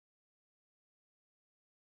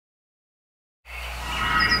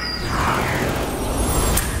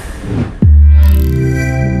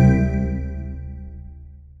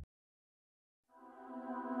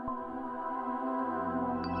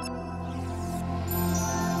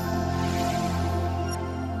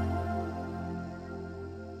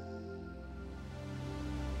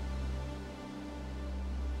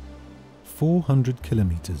400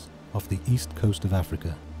 kilometers off the east coast of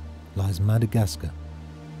Africa lies Madagascar.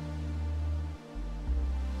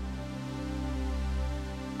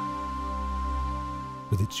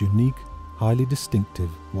 With its unique, highly distinctive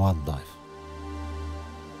wildlife.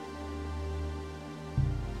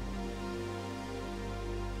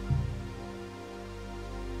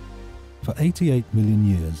 For 88 million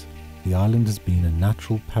years, the island has been a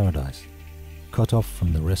natural paradise, cut off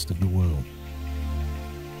from the rest of the world.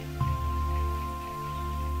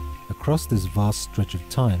 Across this vast stretch of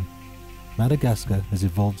time, Madagascar has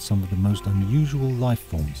evolved some of the most unusual life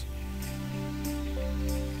forms.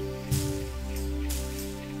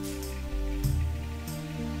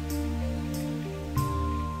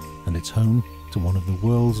 And it's home to one of the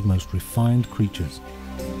world's most refined creatures.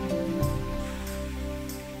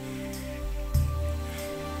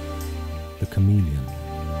 The chameleon.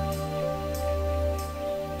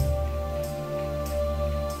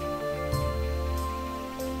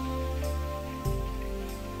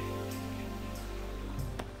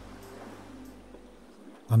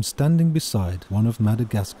 I'm standing beside one of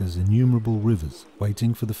Madagascar's innumerable rivers,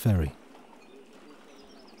 waiting for the ferry.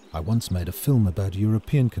 I once made a film about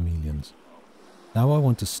European chameleons. Now I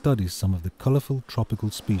want to study some of the colourful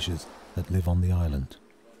tropical species that live on the island.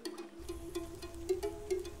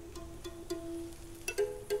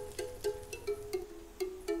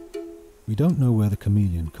 We don't know where the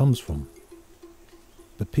chameleon comes from,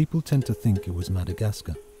 but people tend to think it was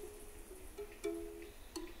Madagascar.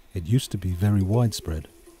 It used to be very widespread.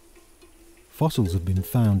 Fossils have been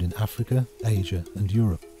found in Africa, Asia and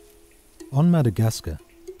Europe. On Madagascar,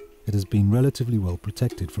 it has been relatively well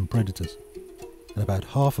protected from predators, and about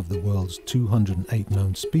half of the world's 208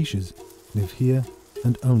 known species live here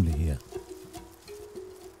and only here.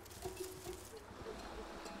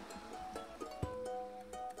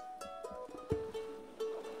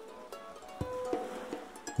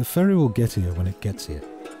 The ferry will get here when it gets here,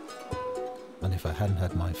 and if I hadn't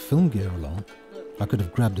had my film gear along, I could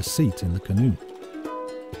have grabbed a seat in the canoe.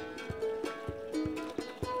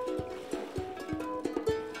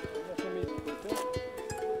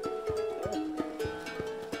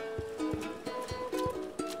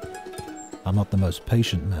 I'm not the most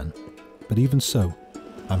patient man, but even so,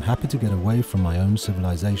 I'm happy to get away from my own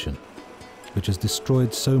civilization, which has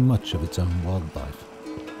destroyed so much of its own wildlife.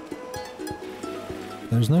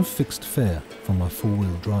 There is no fixed fare for my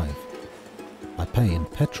four-wheel drive. I pay in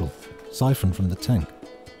petrol, siphoned from the tank.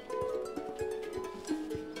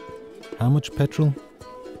 How much petrol?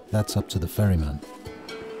 That's up to the ferryman.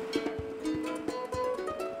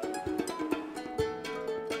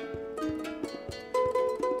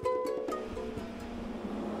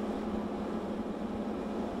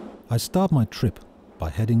 I start my trip by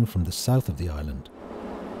heading from the south of the island.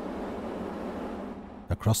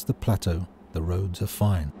 Across the plateau, the roads are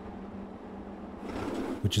fine,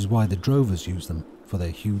 which is why the drovers use them for their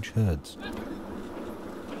huge herds.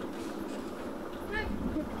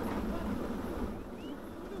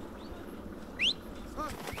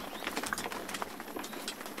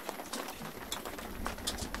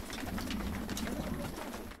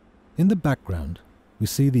 In the background, we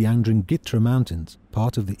see the Get.factual mountains,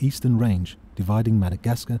 part of the eastern range dividing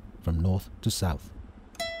Madagascar from north to south.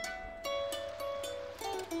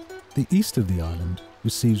 The east of the island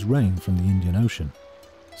receives rain from the Indian Ocean,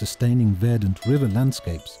 sustaining verdant river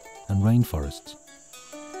landscapes and rainforests.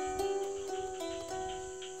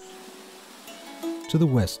 To the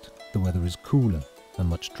west, the weather is cooler and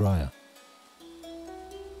much drier.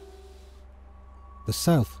 The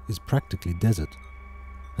south is practically desert,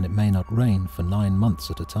 and it may not rain for 9 months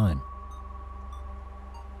at a time.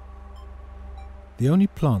 The only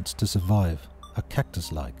plants to survive are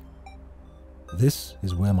cactus-like. This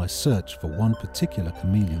is where my search for one particular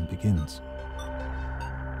chameleon begins.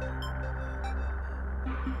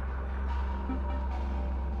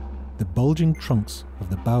 The bulging trunks of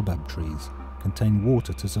the baobab trees contain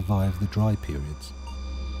water to survive the dry periods.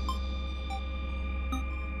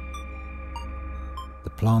 The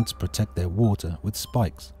plants protect their water with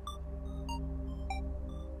spikes.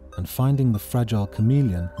 And finding the fragile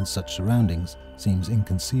chameleon in such surroundings seems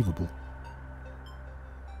inconceivable.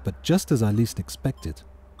 But just as I least expect it,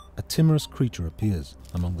 a timorous creature appears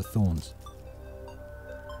among the thorns.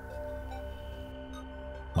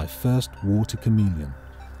 My first water chameleon.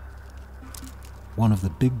 One of the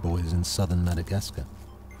big boys in southern Madagascar.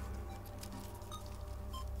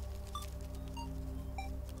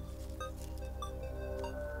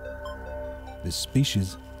 This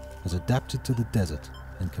species has adapted to the desert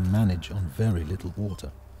and can manage on very little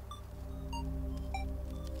water.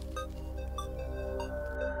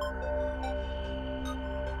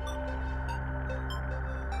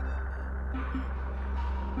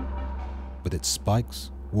 spikes,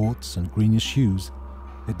 warts and greenish hues,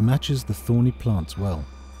 it matches the thorny plants well.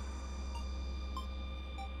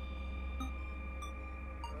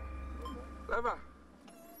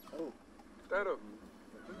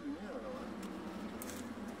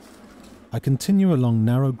 I continue along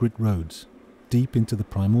narrow grit roads, deep into the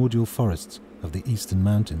primordial forests of the eastern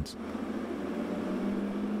mountains.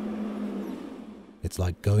 It's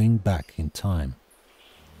like going back in time.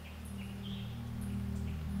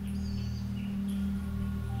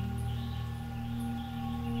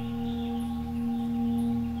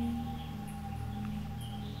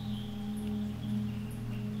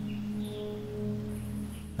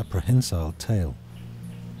 A prehensile tail,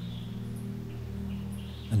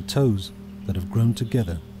 and toes that have grown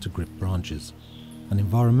together to grip branches. An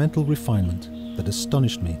environmental refinement that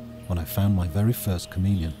astonished me when I found my very first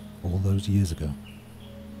chameleon all those years ago.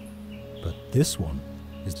 But this one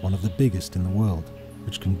is one of the biggest in the world,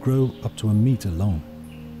 which can grow up to 1 meter long.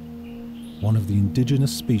 One of the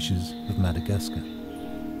indigenous species of Madagascar.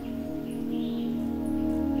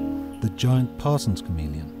 The giant Parsons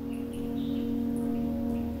chameleon.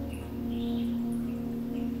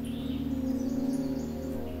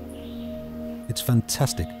 It's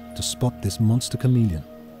fantastic to spot this monster chameleon,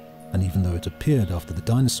 and even though it appeared after the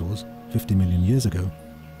dinosaurs 50 million years ago,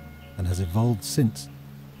 and has evolved since,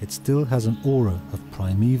 it still has an aura of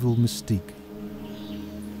primeval mystique.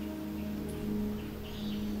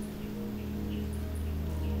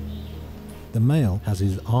 The male has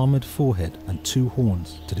his armoured forehead and 2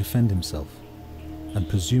 horns to defend himself, and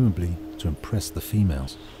presumably to impress the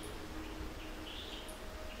females.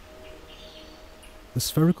 The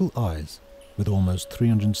spherical eyes, with almost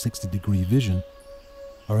 360-degree vision,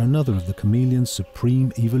 are another of the chameleon's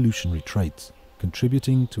supreme evolutionary traits,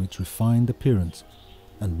 contributing to its refined appearance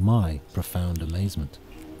and my profound amazement.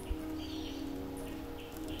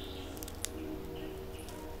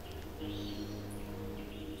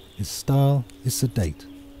 His style is sedate,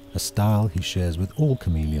 a style he shares with all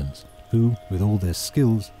chameleons, who, with all their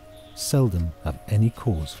skills, seldom have any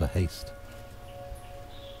cause for haste.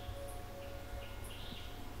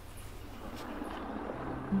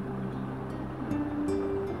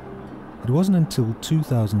 It wasn't until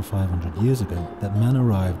 2,500 years ago that man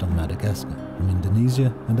arrived on Madagascar from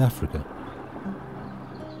Indonesia and Africa.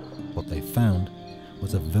 What they found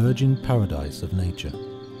was a virgin paradise of nature.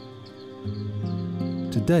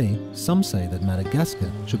 Today, some say that Madagascar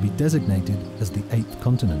should be designated as the 8th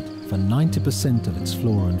continent, for 90% of its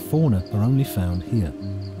flora and fauna are only found here.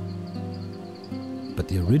 But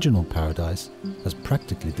the original paradise has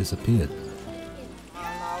practically disappeared.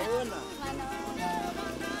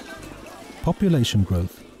 Population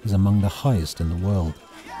growth is among the highest in the world.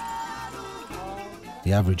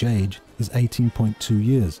 The average age is 18.2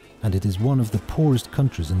 years, and it is one of the poorest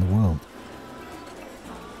countries in the world.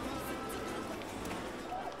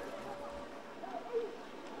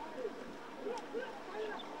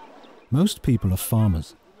 Most people are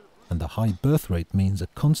farmers, and the high birth rate means a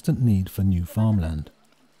constant need for new farmland.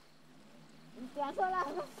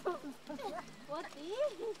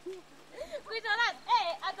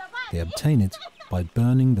 They obtain it by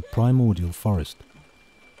burning the primordial forest.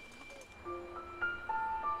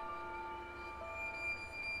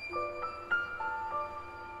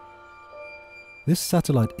 This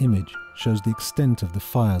satellite image shows the extent of the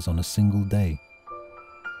fires on a single day.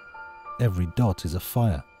 Every dot is a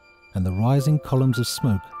fire, and the rising columns of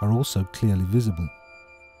smoke are also clearly visible.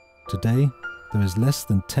 Today, there is less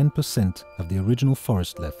than 10% of the original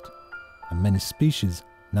forest left, and many species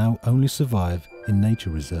now only survive in nature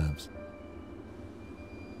reserves.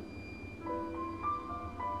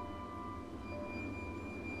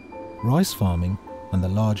 Rice farming and the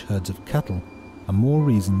large herds of cattle are more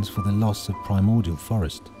reasons for the loss of primordial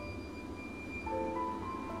forest.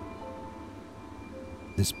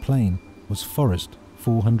 This plain was forest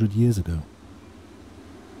 400 years ago.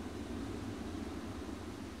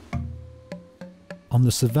 On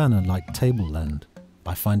the savannah-like tableland,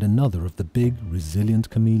 I find another of the big, resilient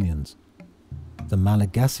chameleons, the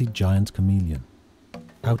Malagasy giant chameleon,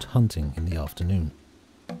 out hunting in the afternoon.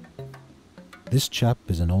 This chap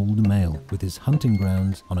is an old male with his hunting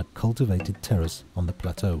grounds on a cultivated terrace on the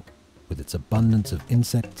plateau, with its abundance of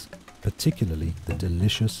insects, particularly the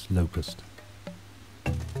delicious locust.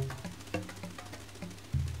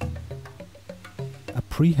 A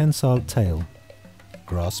prehensile tail,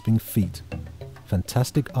 grasping feet,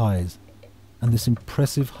 fantastic eyes, and this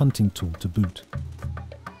impressive hunting tool to boot.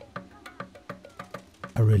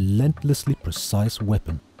 A relentlessly precise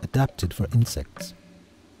weapon adapted for insects.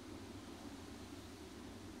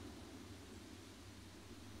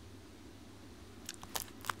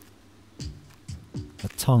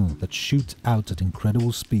 tongue that shoots out at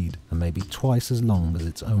incredible speed and may be twice as long as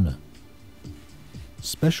its owner.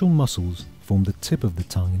 Special muscles form the tip of the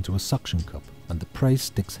tongue into a suction cup, and the prey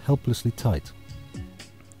sticks helplessly tight.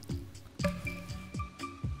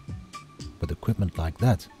 With equipment like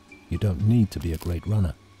that, you don't need to be a great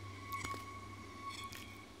runner.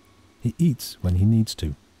 He eats when he needs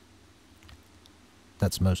to.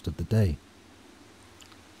 That's most of the day.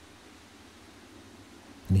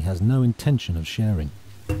 And he has no intention of sharing.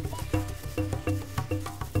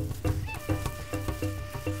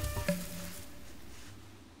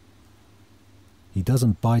 He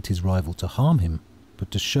doesn't bite his rival to harm him, but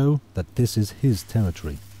to show that this is his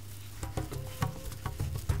territory.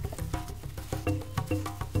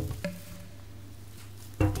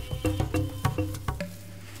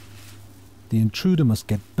 The intruder must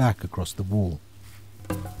get back across the wall,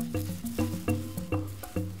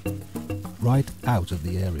 right out of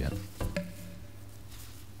the area.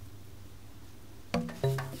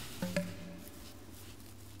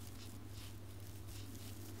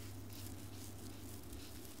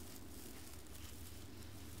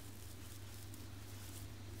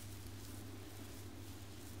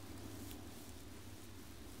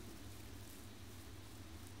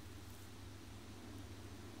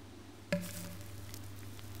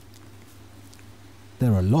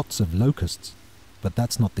 There are lots of locusts, but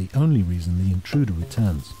that's not the only reason the intruder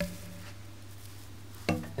returns.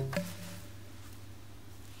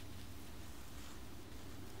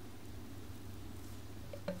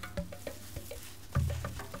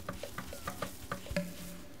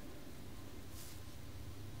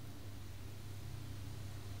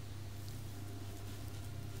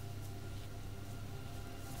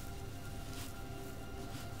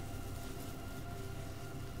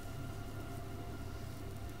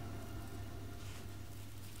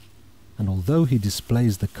 And although he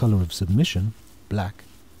displays the colour of submission, black,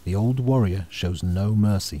 the old warrior shows no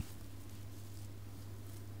mercy.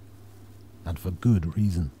 And for good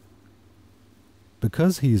reason.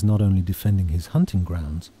 Because he is not only defending his hunting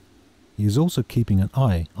grounds, he is also keeping an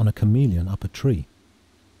eye on a chameleon up a tree.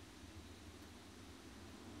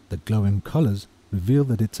 The glowing colours reveal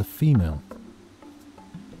that it's a female.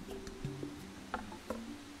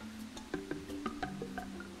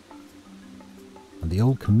 And the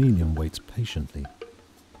old chameleon waits patiently.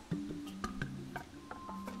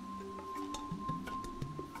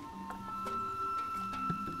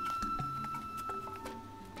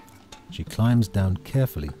 She climbs down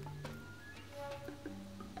carefully.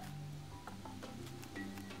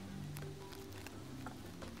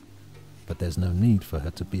 But there's no need for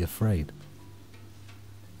her to be afraid.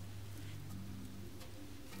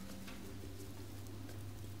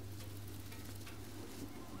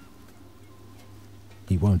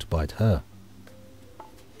 He won't bite her.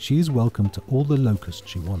 She is welcome to all the locusts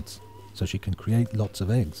she wants, so she can create lots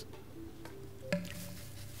of eggs.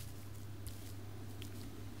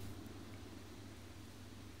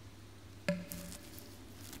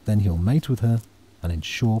 Then he'll mate with her and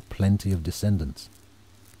ensure plenty of descendants.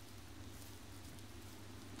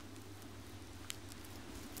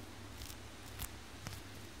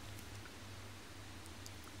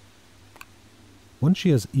 Once she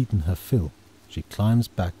has eaten her fill, she climbs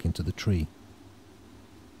back into the tree.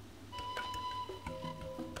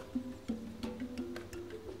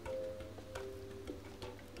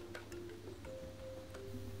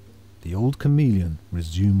 The old chameleon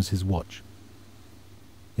resumes his watch.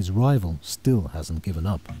 His rival still hasn't given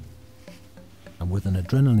up. And with an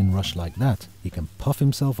adrenaline rush like that, he can puff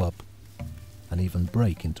himself up and even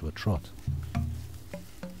break into a trot.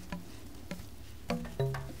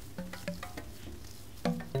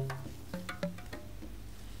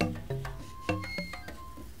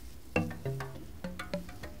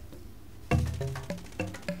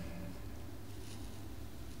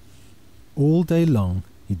 All day long,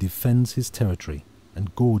 he defends his territory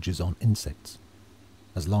and gorges on insects.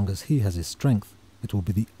 As long as he has his strength, it will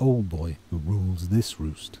be the old boy who rules this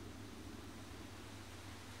roost.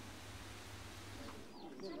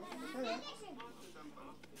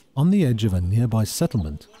 On the edge of a nearby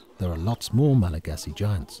settlement, there are lots more Malagasy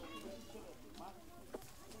giants.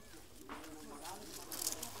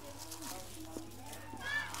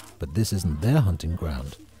 But this isn't their hunting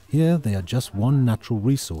ground. Here they are just one natural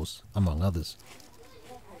resource among others.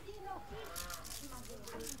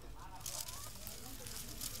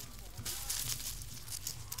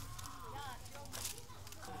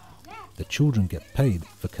 The children get paid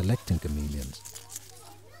for collecting chameleons.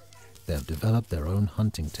 They have developed their own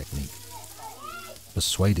hunting technique,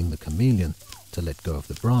 persuading the chameleon to let go of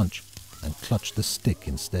the branch and clutch the stick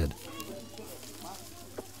instead.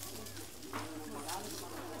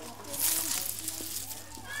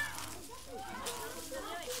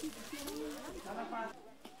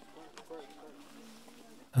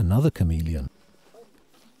 another chameleon.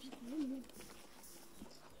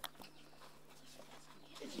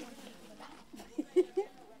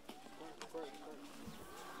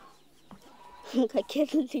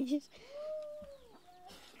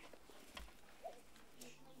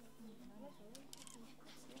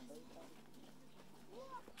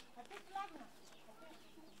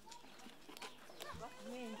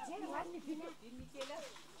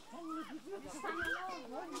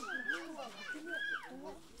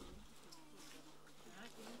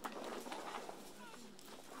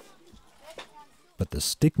 But the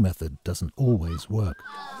stick method doesn't always work.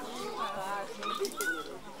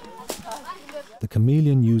 The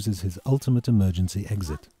chameleon uses his ultimate emergency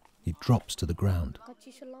exit. He drops to the ground.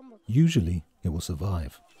 Usually, it will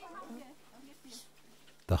survive.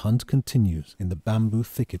 The hunt continues in the bamboo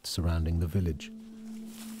thicket surrounding the village.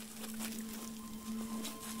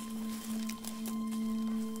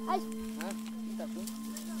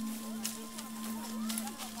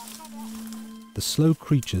 The slow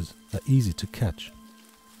creatures are easy to catch,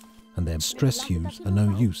 and their stress hues are no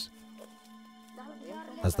use,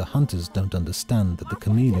 as the hunters don't understand that the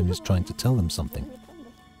chameleon is trying to tell them something.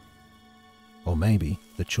 Or maybe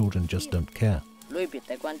the children just don't care.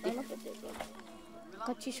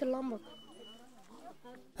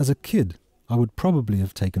 As a kid, I would probably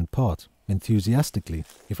have taken part enthusiastically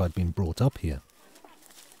if I'd been brought up here.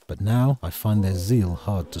 But now I find their zeal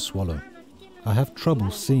hard to swallow. I have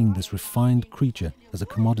trouble seeing this refined creature as a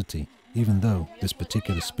commodity, even though this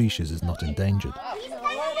particular species is not endangered.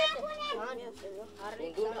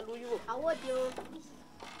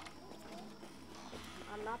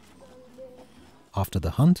 After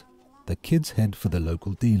the hunt, the kids head for the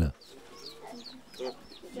local dealer.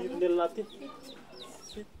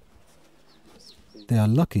 They are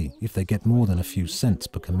lucky if they get more than a few cents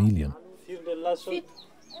per chameleon.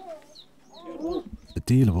 The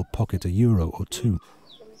dealer will pocket €1 or €2.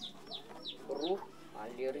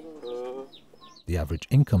 The average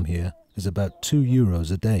income here is about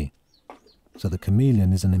 €2 a day, so the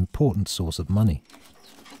chameleon is an important source of money.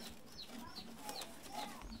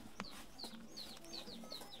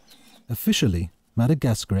 Officially,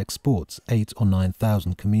 Madagascar exports 8,000 or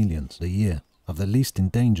 9,000 chameleons a year of the least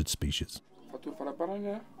endangered species.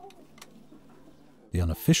 The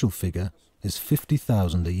unofficial figure is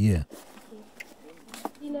 50,000 a year.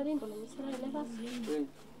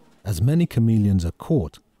 As many chameleons are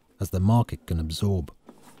caught as the market can absorb.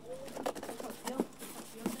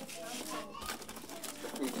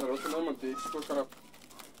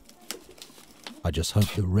 I just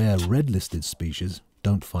hope the rare red-listed species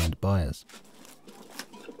don't find buyers.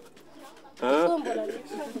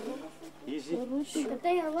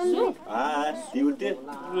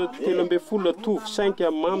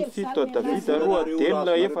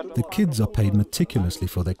 The kids are paid meticulously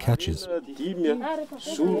for their catches.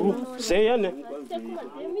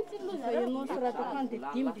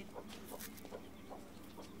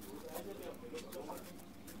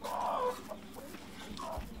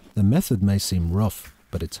 The method may seem rough,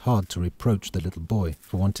 but it's hard to reproach the little boy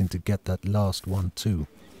for wanting to get that last one too.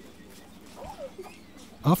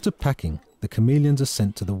 After packing, the chameleons are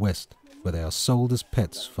sent to the west, where they are sold as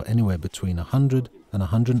pets for anywhere between 100 and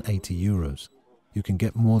 180 euros. You can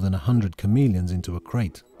get more than 100 chameleons into a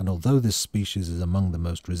crate, and although this species is among the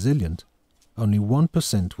most resilient, only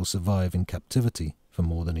 1% will survive in captivity for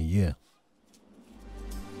more than a year.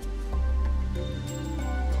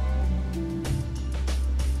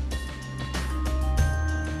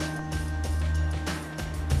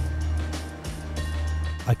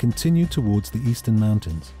 I continue towards the eastern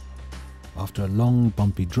mountains. After a long,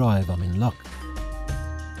 bumpy drive, I'm in luck.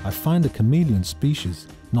 I find a chameleon species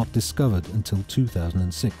not discovered until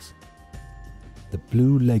 2006. The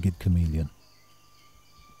blue-legged chameleon.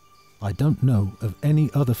 I don't know of any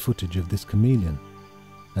other footage of this chameleon,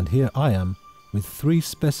 and here I am with 3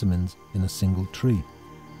 specimens in a single tree.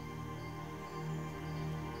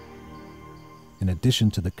 In addition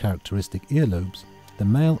to the characteristic earlobes, the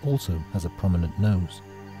male also has a prominent nose.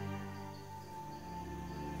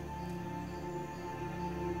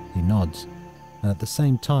 He nods, and at the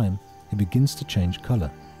same time, he begins to change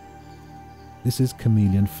color. This is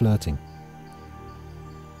chameleon flirting.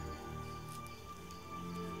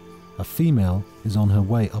 A female is on her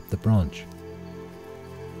way up the branch.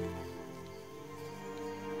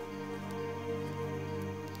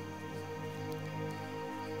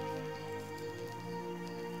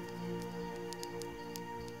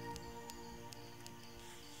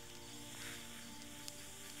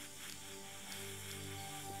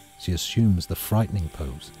 She assumes the frightening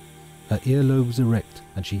pose. Her earlobes erect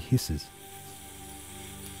and she hisses.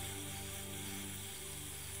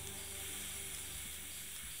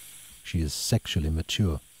 she is sexually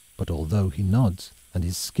mature, but although he nods and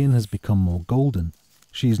his skin has become more golden,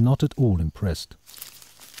 she is not at all impressed.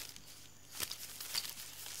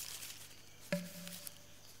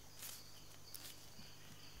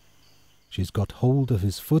 She's got hold of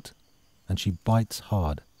his foot and she bites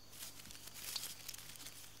hard.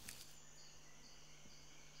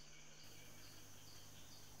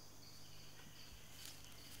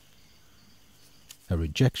 Her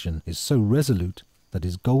rejection is so resolute that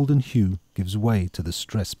his golden hue gives way to the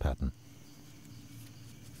stress pattern.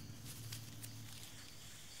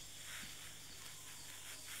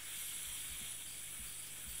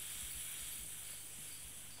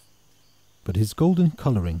 But his golden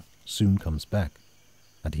colouring soon comes back,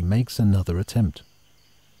 and he makes another attempt.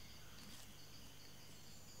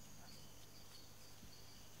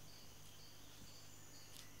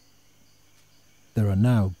 There are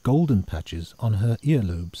now golden patches on her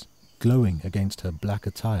earlobes, glowing against her black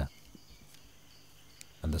attire,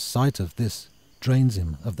 and the sight of this drains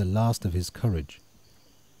him of the last of his courage.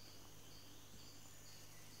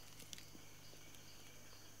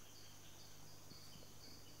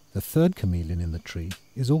 The third chameleon in the tree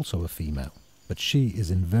is also a female, but she is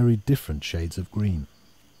in very different shades of green.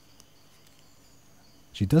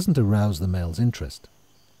 She doesn't arouse the male's interest.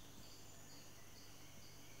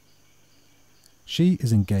 She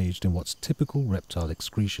is engaged in what's typical reptile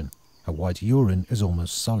excretion. Her white urine is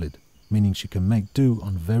almost solid, meaning she can make do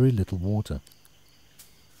on very little water.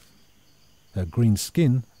 Her green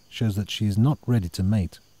skin shows that she is not ready to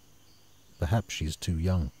mate. Perhaps she is too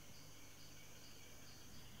young.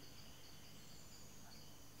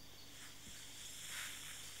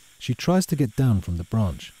 She tries to get down from the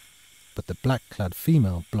branch, but the black-clad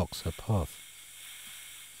female blocks her path.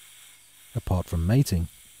 Apart from mating,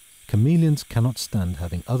 chameleons cannot stand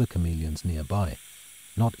having other chameleons nearby,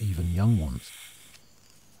 not even young ones.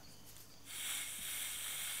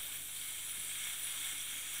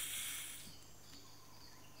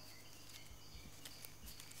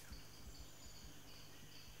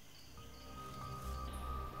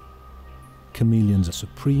 Chameleons are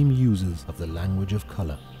supreme users of the language of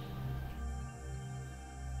colour.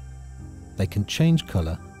 They can change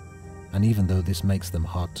colour, and even though this makes them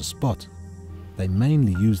hard to spot, they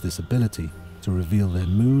mainly use this ability to reveal their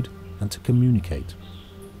mood and to communicate.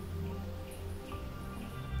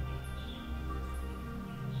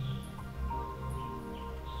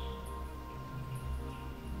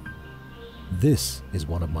 This is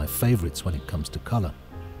one of my favourites when it comes to colour.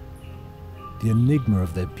 The enigma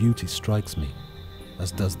of their beauty strikes me,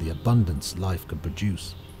 as does the abundance life can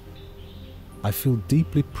produce. I feel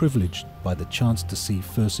deeply privileged by the chance to see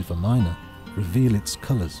Furcifer minor reveal its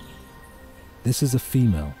colours. This is a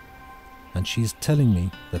female, and she is telling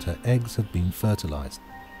me that her eggs have been fertilised.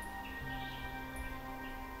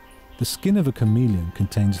 The skin of a chameleon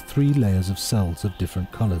contains 3 layers of cells of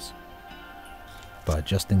different colours. By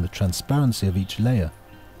adjusting the transparency of each layer,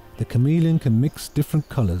 the chameleon can mix different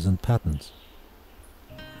colours and patterns.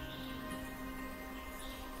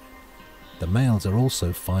 The males are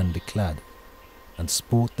also finely clad and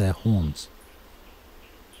sport their horns.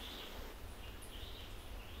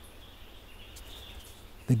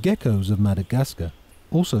 The geckos of Madagascar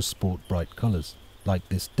also sport bright colours, like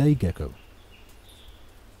this day gecko.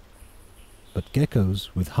 But geckos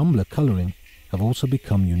with humbler colouring have also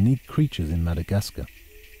become unique creatures in Madagascar.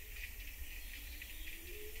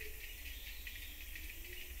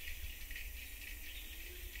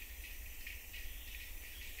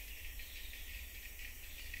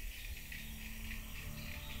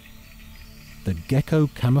 The gecko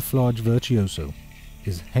camouflage virtuoso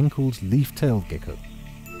is Henkel's leaf-tailed gecko.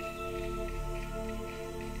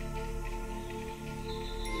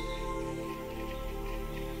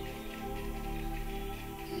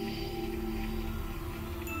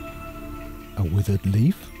 A withered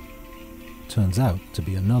leaf? Turns out to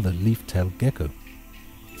be another leaf-tailed gecko.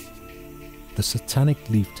 The satanic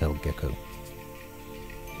leaf-tailed gecko.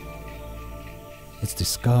 Its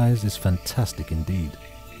disguise is fantastic indeed.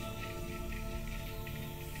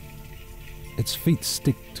 Its feet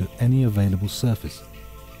stick to any available surface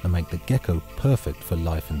and make the gecko perfect for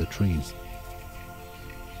life in the trees.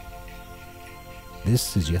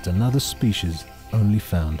 This is yet another species only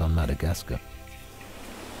found on Madagascar.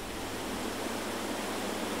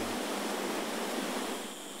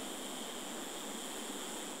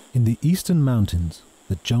 In the eastern mountains,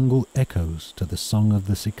 the jungle echoes to the song of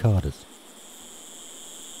the cicadas.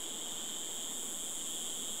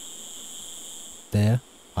 There,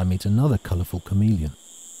 I meet another colourful chameleon,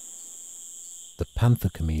 the panther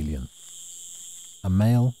chameleon, a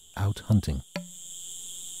male out hunting.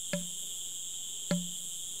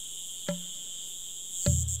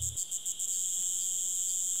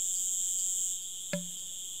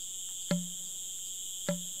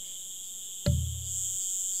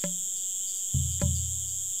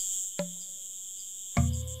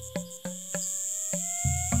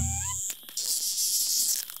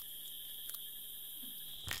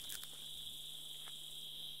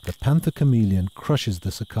 The panther chameleon crushes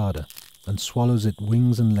the cicada and swallows its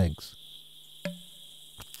wings and legs.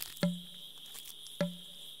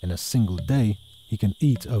 In a single day, he can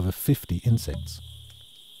eat over 50 insects.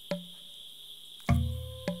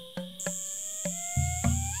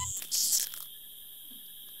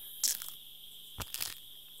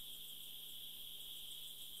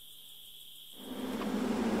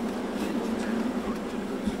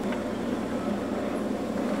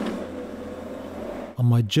 On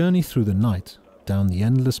my journey through the night, down the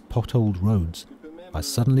endless potholed roads, I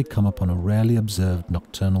suddenly come upon a rarely observed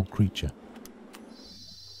nocturnal creature.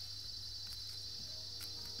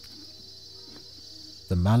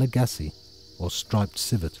 The Malagasy, or striped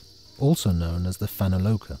civet, also known as the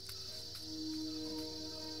phanoloca.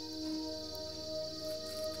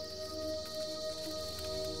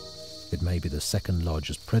 It may be the second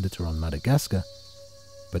largest predator on Madagascar,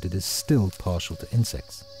 but it is still partial to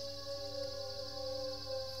insects.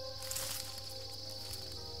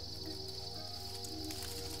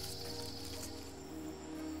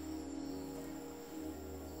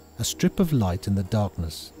 A strip of light in the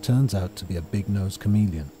darkness turns out to be a big-nosed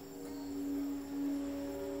chameleon.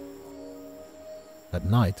 At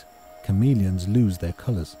night, chameleons lose their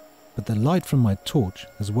colors, but the light from my torch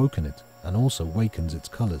has woken it and also wakens its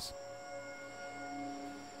colors.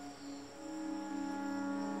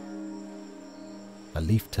 A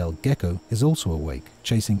leaf-tailed gecko is also awake,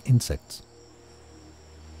 chasing insects.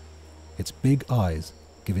 Its big eyes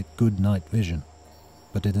give it good night vision,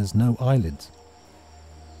 but it has no eyelids,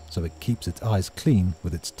 so it keeps its eyes clean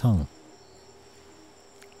with its tongue.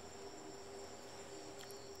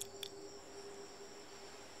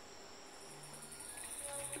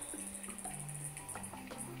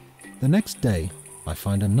 The next day, I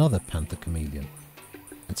find another panther chameleon.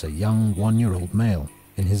 It's a young 1-year-old male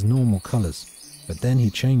in his normal colors, but then he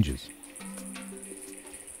changes.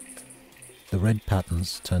 The red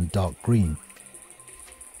patterns turn dark green,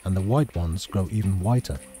 and the white ones grow even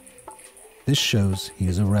whiter. This shows he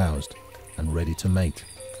is aroused and ready to mate.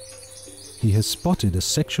 He has spotted a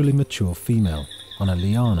sexually mature female on a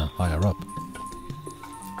liana higher up.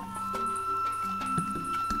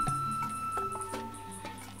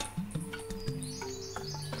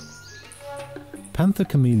 Panther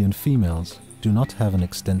chameleon females do not have an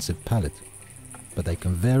extensive palette, but they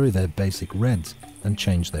can vary their basic reds and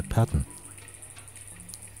change their pattern.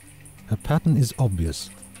 Her pattern is obvious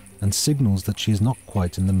and signals that she is not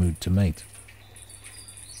quite in the mood to mate.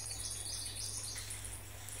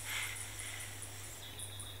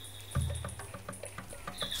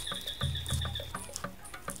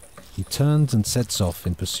 He turns and sets off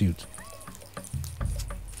in pursuit.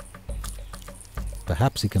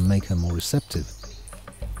 Perhaps he can make her more receptive.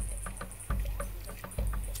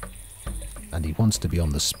 And he wants to be on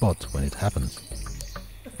the spot when it happens.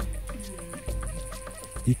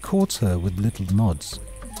 He courts her with little nods.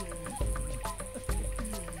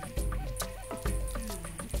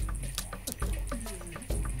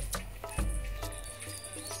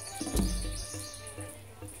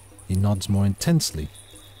 He nods more intensely,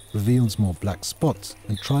 reveals more black spots,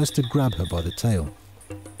 and tries to grab her by the tail.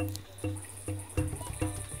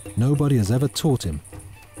 Nobody has ever taught him,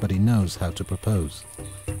 but he knows how to propose.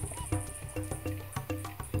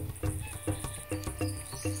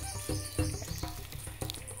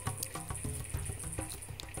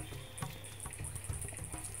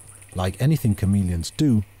 Like anything chameleons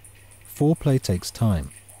do, foreplay takes time.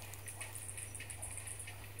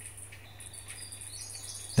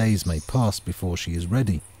 Days may pass before she is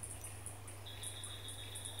ready.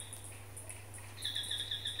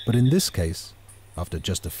 But in this case, after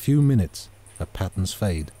just a few minutes, her patterns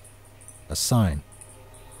fade, a sign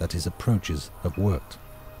that his approaches have worked.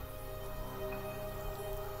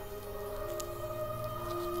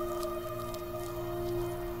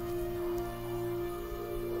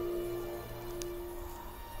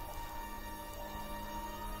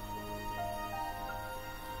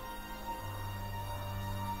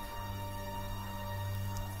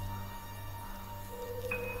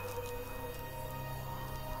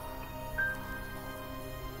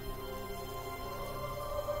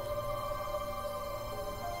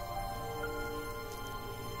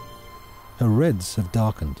 Her reds have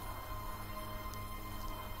darkened.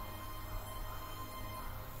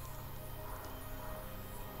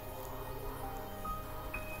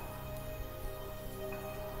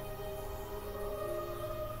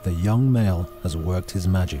 The young male has worked his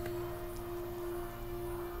magic.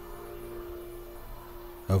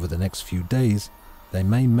 Over the next few days, they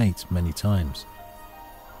may mate many times.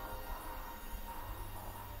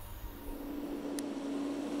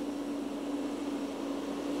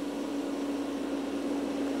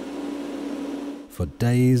 For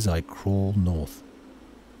days I crawl north,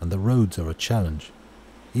 and the roads are a challenge,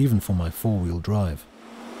 even for my four-wheel drive.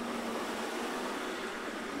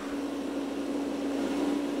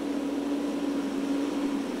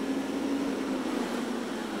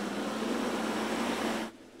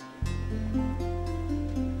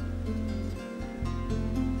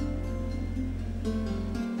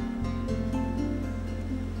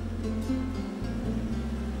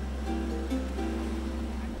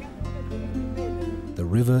 The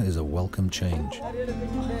river is a welcome change.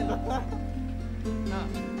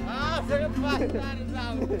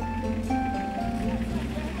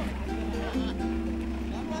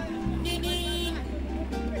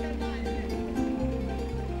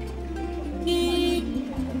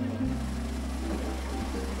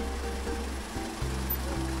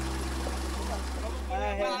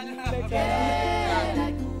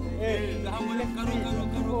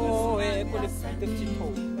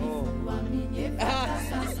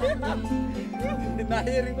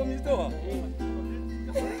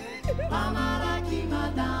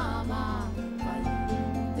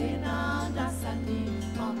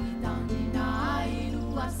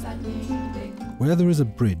 Where there is a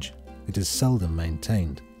bridge, it is seldom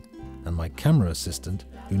maintained, and my camera assistant,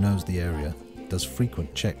 who knows the area, does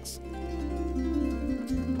frequent checks.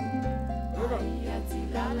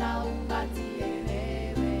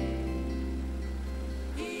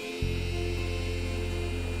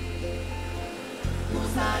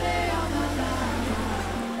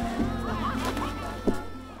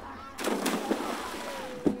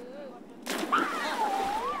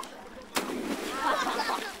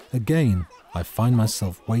 Again, I find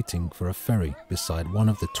myself waiting for a ferry beside one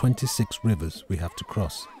of the 26 rivers we have to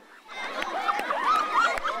cross.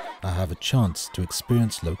 I have a chance to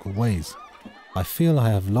experience local ways. I feel I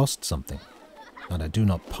have lost something, and I do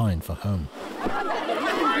not pine for home.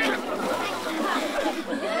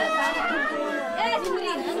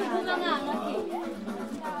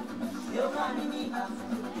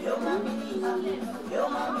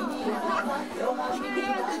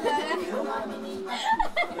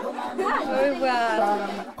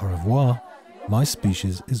 Au revoir. My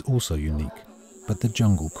species is also unique, but the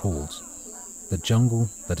jungle calls. The jungle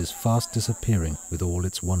that is fast disappearing with all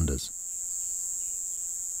its wonders.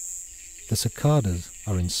 The cicadas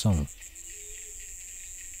are in song.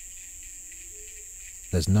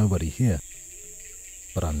 There's nobody here,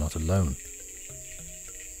 but I'm not alone.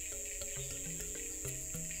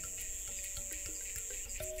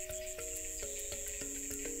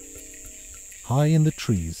 High in the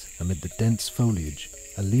trees, amid the dense foliage,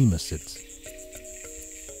 a lemur sits.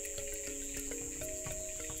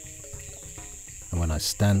 And when I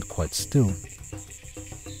stand quite still,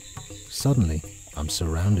 suddenly I'm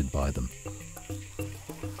surrounded by them.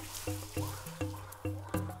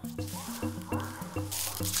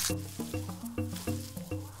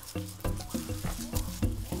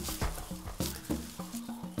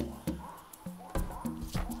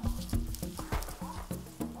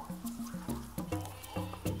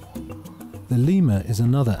 The lemur is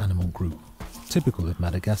another animal group, typical of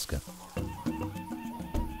Madagascar.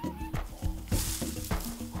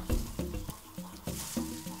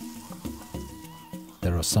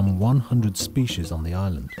 There are some 100 species on the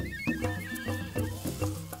island.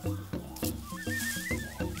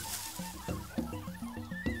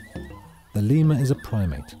 The lemur is a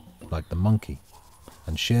primate, like the monkey,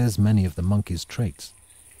 and shares many of the monkey's traits.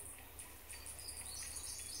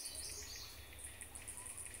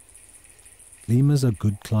 Lemurs are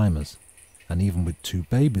good climbers, and even with 2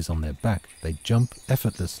 babies on their back, they jump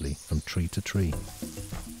effortlessly from tree to tree.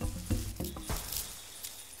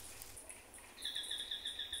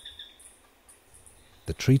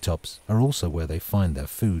 The treetops are also where they find their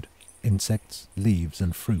food, insects, leaves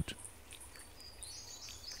and fruit.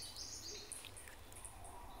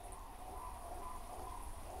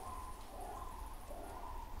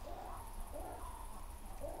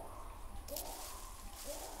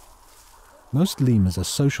 Most lemurs are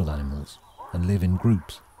social animals and live in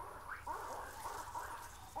groups.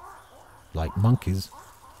 Like monkeys,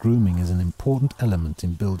 grooming is an important element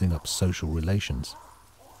in building up social relations.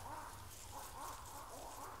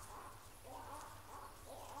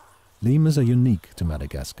 Lemurs are unique to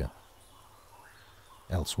Madagascar.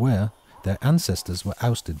 Elsewhere, their ancestors were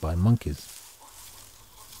ousted by monkeys.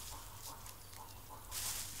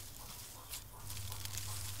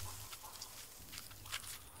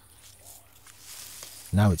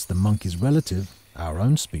 Now it's the monkey's relative, our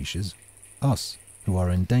own species, us, who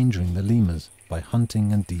are endangering the lemurs by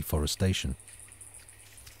hunting and deforestation.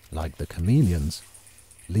 Like the chameleons,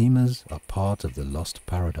 lemurs are part of the lost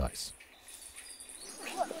paradise.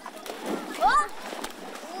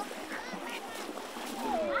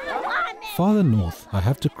 Farther north, I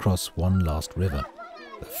have to cross one last river.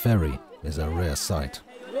 The ferry is a rare sight.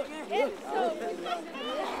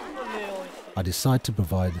 I decide to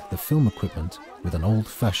provide the film equipment with an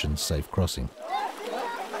old-fashioned safe crossing.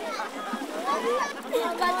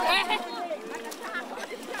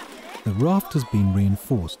 The raft has been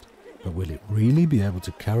reinforced, but will it really be able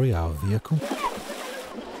to carry our vehicle?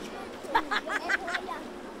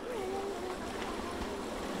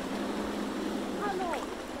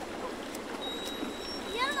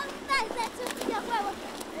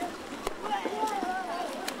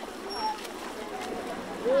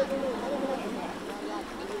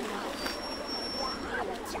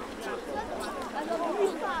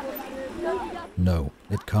 No,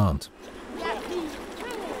 it can't.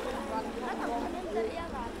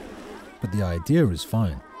 But the idea is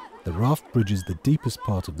fine. The raft bridges the deepest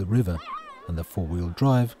part of the river, and the four-wheel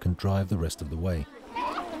drive can drive the rest of the way.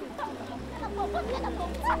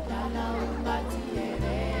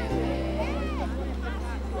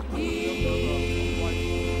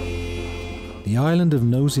 The island of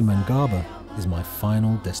Nosy Mangaba is my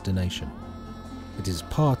final destination. It is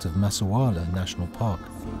part of Masewala National Park.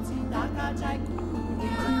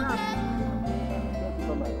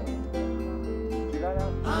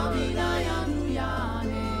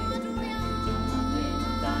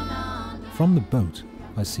 From the boat,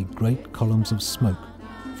 I see great columns of smoke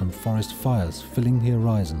from forest fires filling the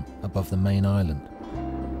horizon above the main island.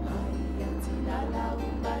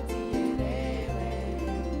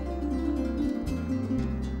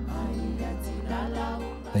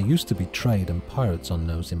 There used to be trade and pirates on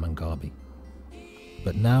Nosy Mangaba,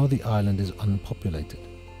 but now the island is unpopulated,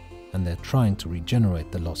 and they're trying to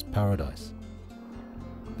regenerate the lost paradise.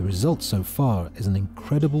 The result so far is an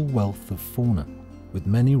incredible wealth of fauna, with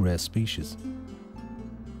many rare species.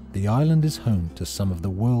 The island is home to some of the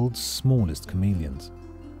world's smallest chameleons,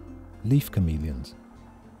 leaf chameleons,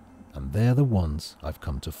 and they're the ones I've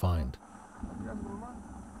come to find.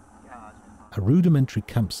 A rudimentary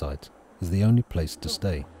campsite is the only place to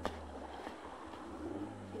stay.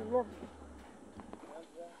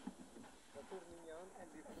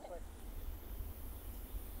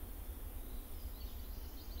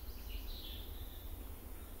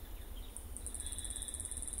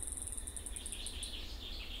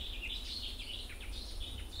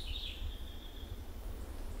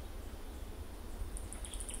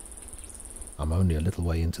 I'm only a little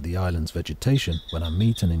way into the island's vegetation when I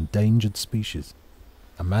meet an endangered species,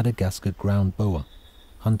 a Madagascar ground boa,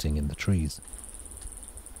 hunting in the trees.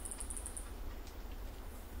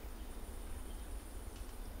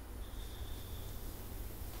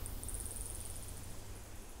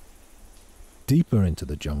 Deeper into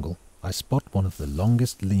the jungle, I spot one of the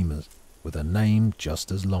longest lemurs with a name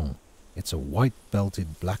just as long. It's a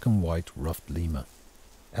white-belted black and white ruffed lemur.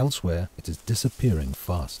 Elsewhere, it is disappearing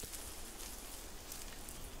fast.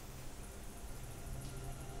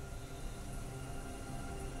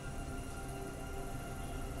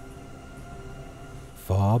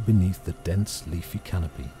 Far beneath the dense leafy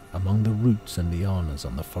canopy, among the roots and lianas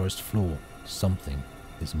on the forest floor, something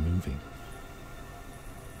is moving.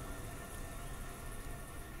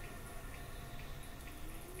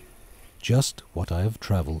 Just what I have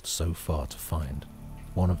travelled so far to find.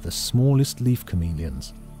 One of the smallest leaf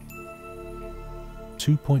chameleons.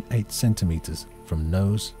 2.8 centimeters from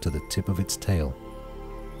nose to the tip of its tail.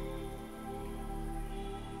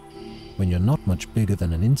 When you're not much bigger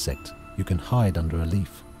than an insect, you can hide under a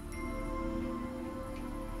leaf.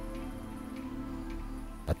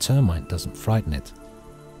 A termite doesn't frighten it,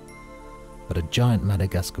 but a giant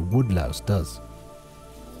Madagascar woodlouse does.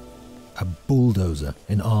 A bulldozer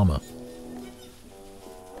in armor.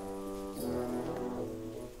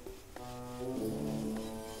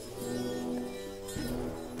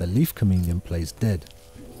 The leaf chameleon plays dead,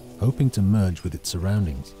 hoping to merge with its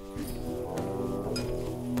surroundings.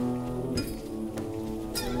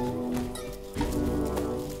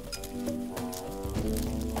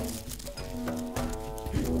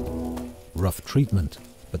 Rough treatment,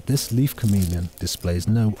 but this leaf chameleon displays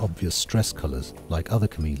no obvious stress colors like other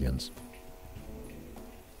chameleons.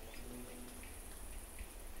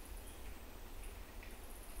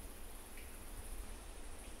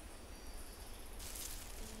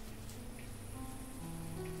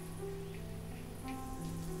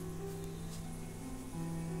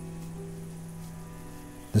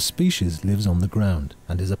 The species lives on the ground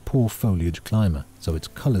and is a poor foliage climber, so its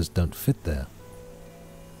colors don't fit there.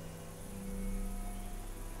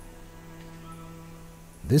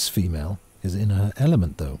 This female is in her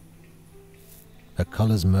element though. Her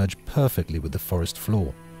colors merge perfectly with the forest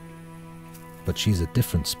floor. But she's a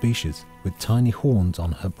different species with tiny horns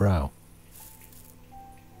on her brow.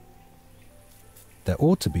 There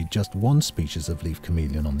ought to be just one species of leaf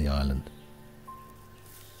chameleon on the island.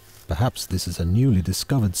 Perhaps this is a newly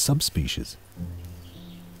discovered subspecies.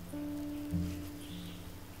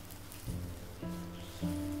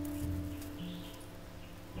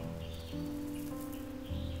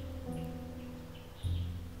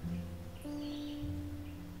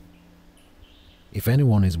 If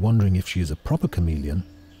anyone is wondering if she is a proper chameleon,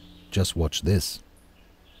 just watch this.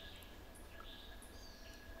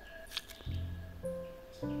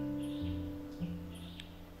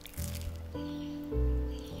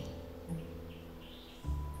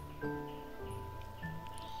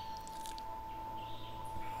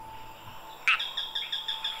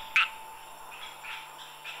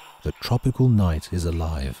 The tropical night is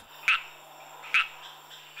alive.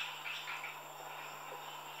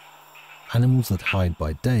 Animals that hide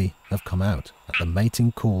by day have come out, and the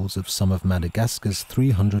mating calls of some of Madagascar's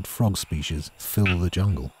 300 frog species fill the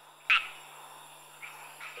jungle.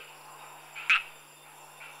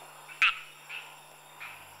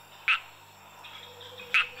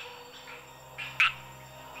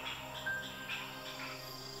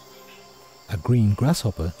 A green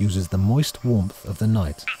grasshopper uses the moist warmth of the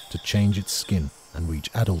night to change its skin and reach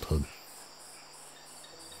adulthood.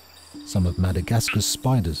 Some of Madagascar's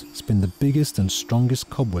spiders spin the biggest and strongest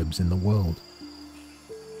cobwebs in the world.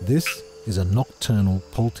 This is a nocturnal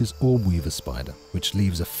poultice orb-weaver spider, which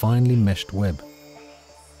leaves a finely meshed web.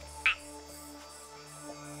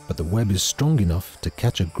 But the web is strong enough to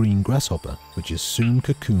catch a green grasshopper, which is soon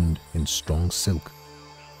cocooned in strong silk.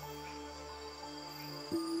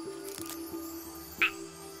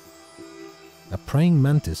 A praying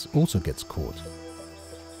mantis also gets caught.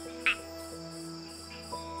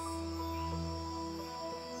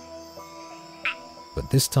 But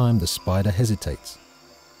this time the spider hesitates.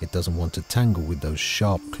 It doesn't want to tangle with those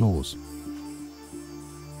sharp claws.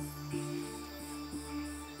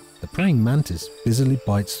 The praying mantis busily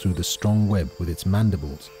bites through the strong web with its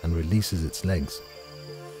mandibles and releases its legs.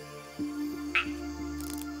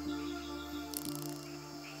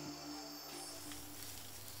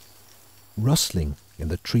 Rustling in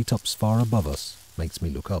the treetops far above us makes me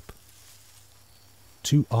look up.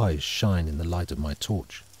 Two eyes shine in the light of my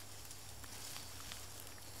torch.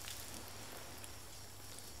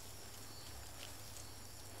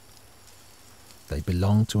 They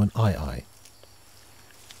belong to an eye,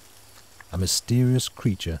 a mysterious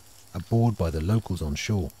creature abhorred by the locals on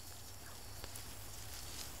shore,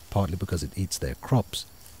 partly because it eats their crops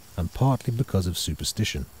and partly because of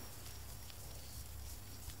superstition.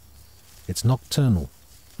 It's nocturnal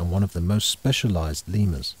and one of the most specialized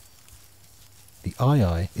lemurs. The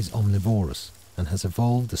eye is omnivorous and has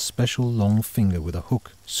evolved a special long finger with a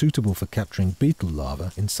hook suitable for capturing beetle larvae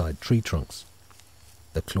inside tree trunks.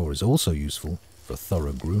 The claw is also useful for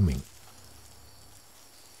thorough grooming.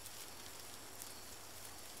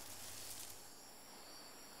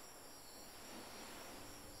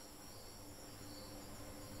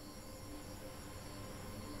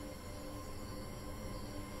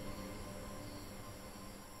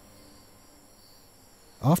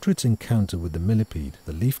 After its encounter with the millipede,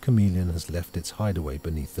 the leaf chameleon has left its hideaway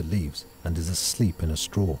beneath the leaves and is asleep in a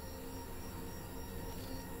straw.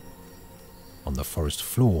 On the forest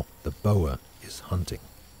floor, the boa is hunting.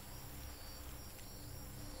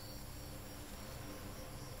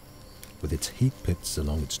 With its heat pits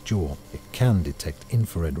along its jaw, it can detect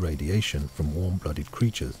infrared radiation from warm-blooded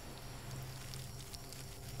creatures.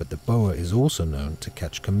 But the boa is also known to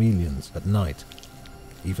catch chameleons at night,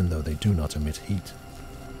 even though they do not emit heat.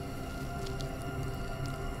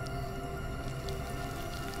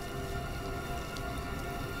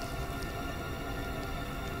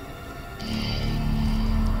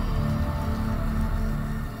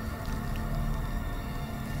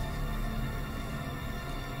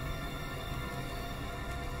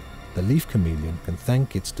 The leaf chameleon can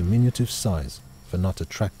thank its diminutive size for not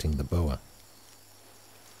attracting the boa.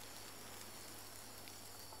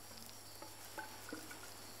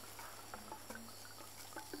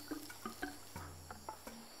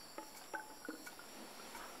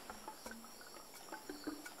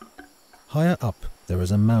 Higher up, there is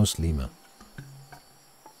a mouse lemur.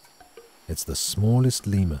 It's the smallest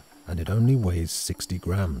lemur and it only weighs 60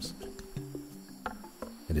 grams.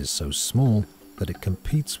 It is so small that it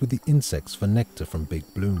competes with the insects for nectar from big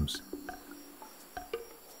blooms.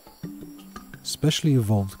 Specially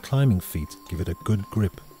evolved climbing feet give it a good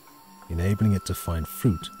grip, enabling it to find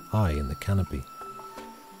fruit high in the canopy.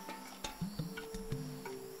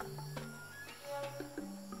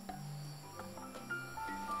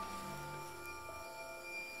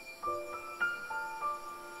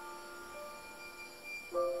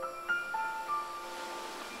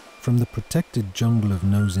 From the protected jungle of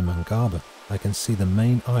Nozimangaba, I can see the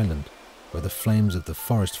main island, where the flames of the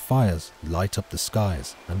forest fires light up the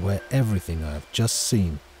skies and where everything I have just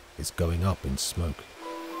seen is going up in smoke.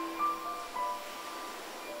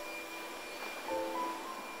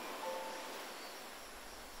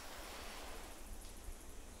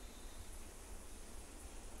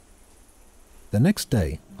 The next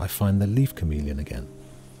day, I find the leaf chameleon again.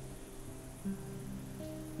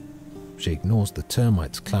 She ignores the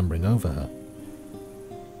termites clambering over her.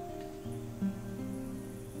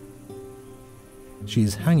 She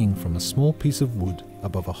is hanging from a small piece of wood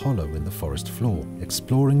above a hollow in the forest floor,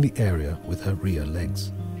 exploring the area with her rear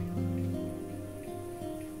legs.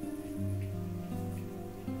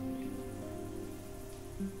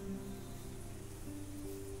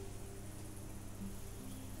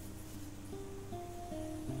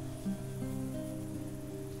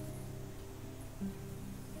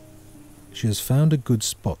 She has found a good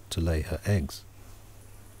spot to lay her eggs.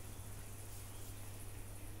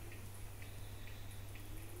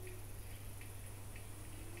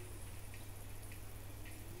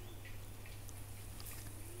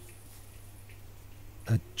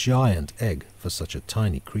 A giant egg for such a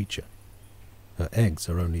tiny creature. Her eggs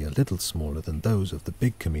are only a little smaller than those of the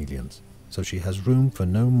big chameleons, so she has room for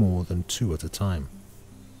no more than 2 at a time.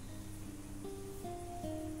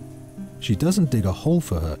 She doesn't dig a hole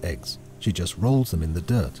for her eggs. She just rolls them in the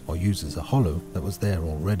dirt or uses a hollow that was there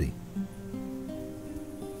already.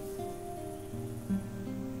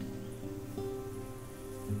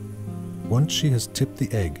 Once she has tipped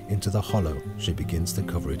the egg into the hollow, she begins to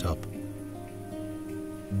cover it up.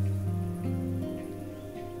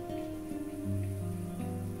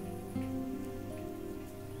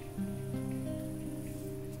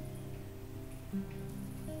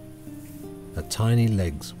 Her tiny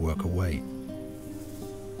legs work away.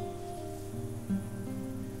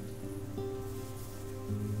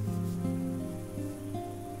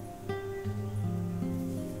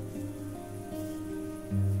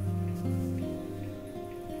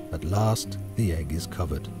 At last, the egg is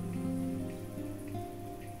covered.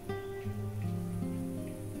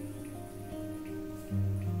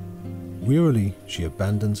 Wearily, she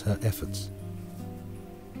abandons her efforts.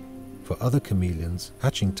 For other chameleons,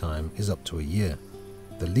 hatching time is up to a year.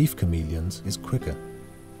 The leaf chameleons is quicker.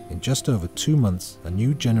 In just over 2 months, a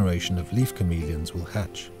new generation of leaf chameleons will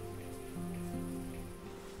hatch.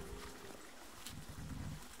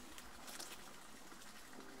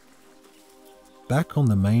 Back on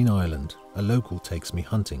the main island, a local takes me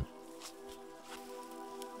hunting.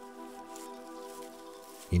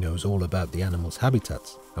 He knows all about the animals'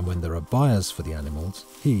 habitats, and when there are buyers for the animals,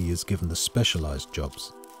 he is given the specialized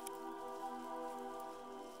jobs.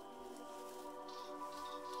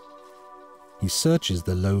 He searches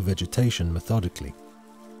the low vegetation methodically.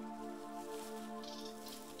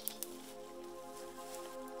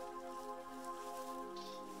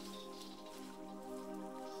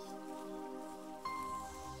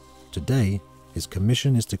 Today, his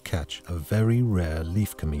commission is to catch a very rare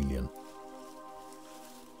leaf chameleon.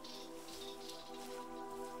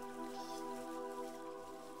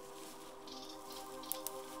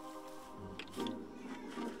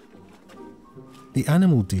 The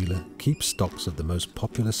animal dealer keeps stocks of the most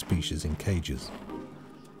popular species in cages.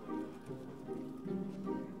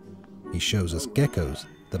 He shows us geckos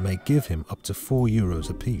that may give him up to €4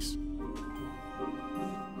 apiece.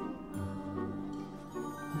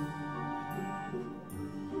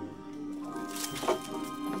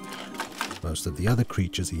 Most of the other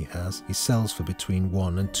creatures he has, he sells for between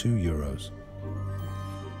 €1 and €2.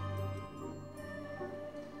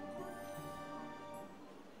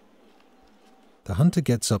 The hunter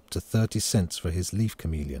gets up to 30 cents for his leaf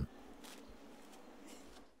chameleon.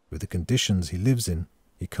 With the conditions he lives in,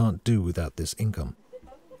 he can't do without this income.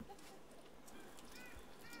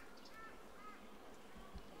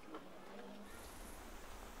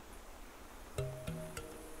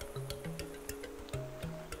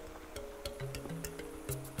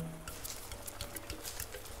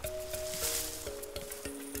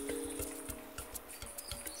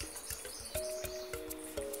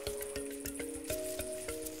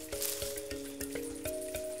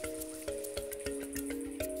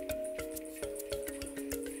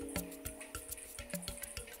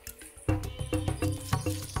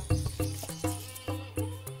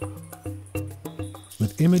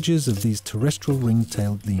 With images of these terrestrial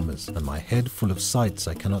ring-tailed lemurs and my head full of sights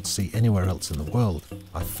I cannot see anywhere else in the world,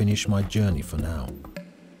 I finish my journey for now.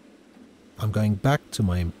 I'm going back to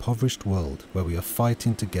my impoverished world where we are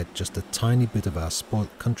fighting to get just a tiny bit of our spoilt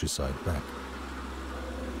countryside back.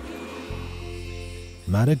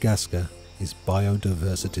 Madagascar is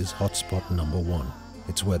biodiversity's hotspot number one.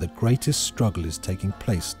 It's where the greatest struggle is taking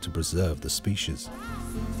place to preserve the species.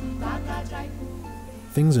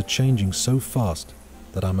 Things are changing so fast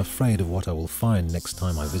that I'm afraid of what I will find next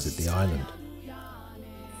time I visit the island.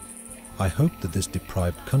 I hope that this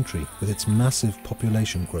deprived country, with its massive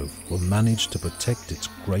population growth, will manage to protect its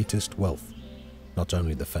greatest wealth, not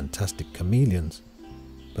only the fantastic chameleons,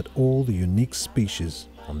 but all the unique species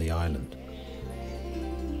on the island.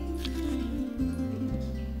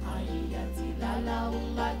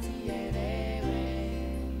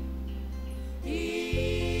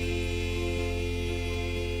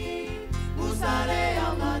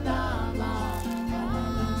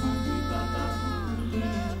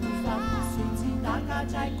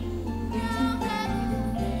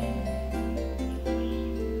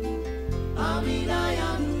 Amina